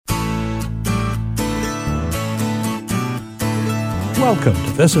Welcome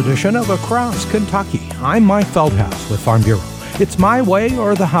to this edition of Across Kentucky. I'm Mike Feldhaus with Farm Bureau. It's my way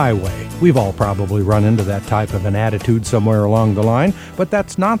or the highway. We've all probably run into that type of an attitude somewhere along the line, but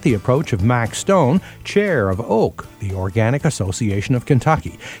that's not the approach of Mixdown, chair of OAK, the Organic Association of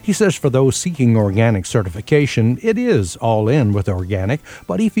Kentucky. He says for those seeking organic certification, it is all in with organic,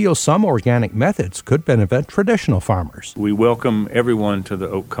 but he feels some organic methods could benefit traditional farmers. We welcome everyone to the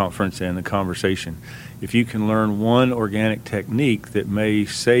OAK conference and the conversation. If you can learn one organic technique that may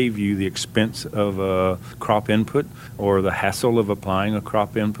save you the expense of a crop input or the hassle of applying a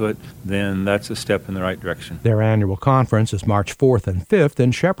crop input, then that's a step in the right direction. Their annual conference is March 4th and 5th in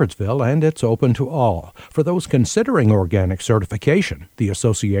Shepherdsville, and it's open to all. For those considering organic certification, the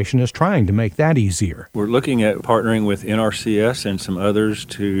association is trying to make that easier. We're looking at partnering with NRCS and some others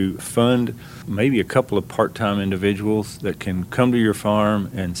to fund maybe a couple of part-time individuals that can come to your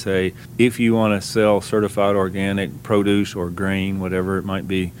farm and say, if you want to sell certified organic produce or grain, whatever it might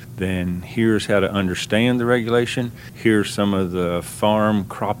be, then here's how to understand the regulation. Here's some of the farm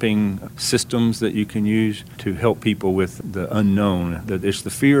cropping systems that you can use to help people with the unknown. It's the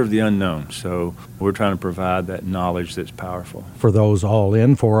fear of the unknown. So we're trying to provide that knowledge that's powerful. For those all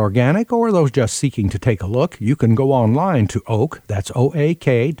in for organic or those just seeking to take a look, you can go online to OAK, that's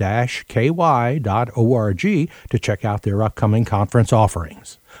oak-ky.org, to check out their upcoming conference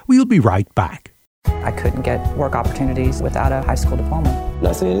offerings. We'll be right back. I couldn't get work opportunities without a high school diploma.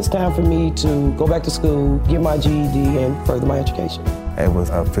 I said it's time for me to go back to school, get my GED, and further my education. It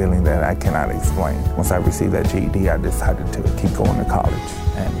was a feeling that I cannot explain. Once I received that GED, I decided to keep going to college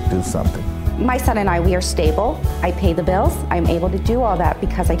and do something. My son and I, we are stable. I pay the bills. I'm able to do all that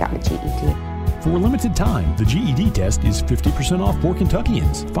because I got a GED. For a limited time, the GED test is 50% off for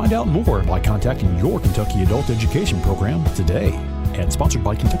Kentuckians. Find out more by contacting your Kentucky Adult Education Program today. And sponsored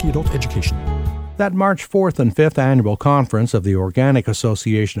by Kentucky Adult Education. That March 4th and 5th annual conference of the Organic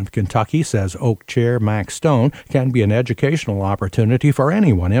Association of Kentucky, says OAK Chair Mixdown, can be an educational opportunity for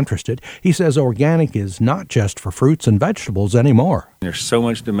anyone interested. He says organic is not just for fruits and vegetables anymore. There's so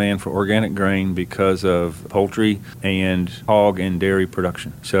much demand for organic grain because of poultry and hog and dairy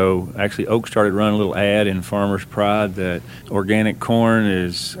production. So actually OAK started running a little ad in Farmer's Pride that organic corn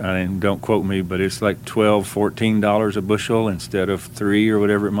is, don't quote me, but it's like $12, $14 a bushel instead of $3 or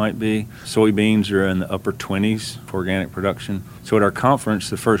whatever it might be. Soybeans are in the upper 20s for organic production. So at our conference,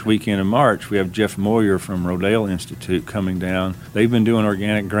 the first weekend in March, we have Jeff Moyer from Rodale Institute coming down. They've been doing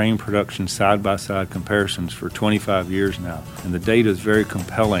organic grain production side-by-side comparisons for 25 years now, and the data is very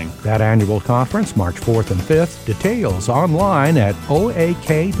compelling. That annual conference, March 4th and 5th, details online at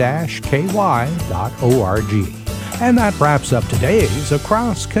oak-ky.org. And that wraps up today's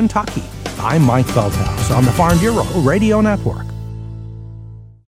Across Kentucky. I'm Mike Feldhaus on the Farm Bureau Radio Network.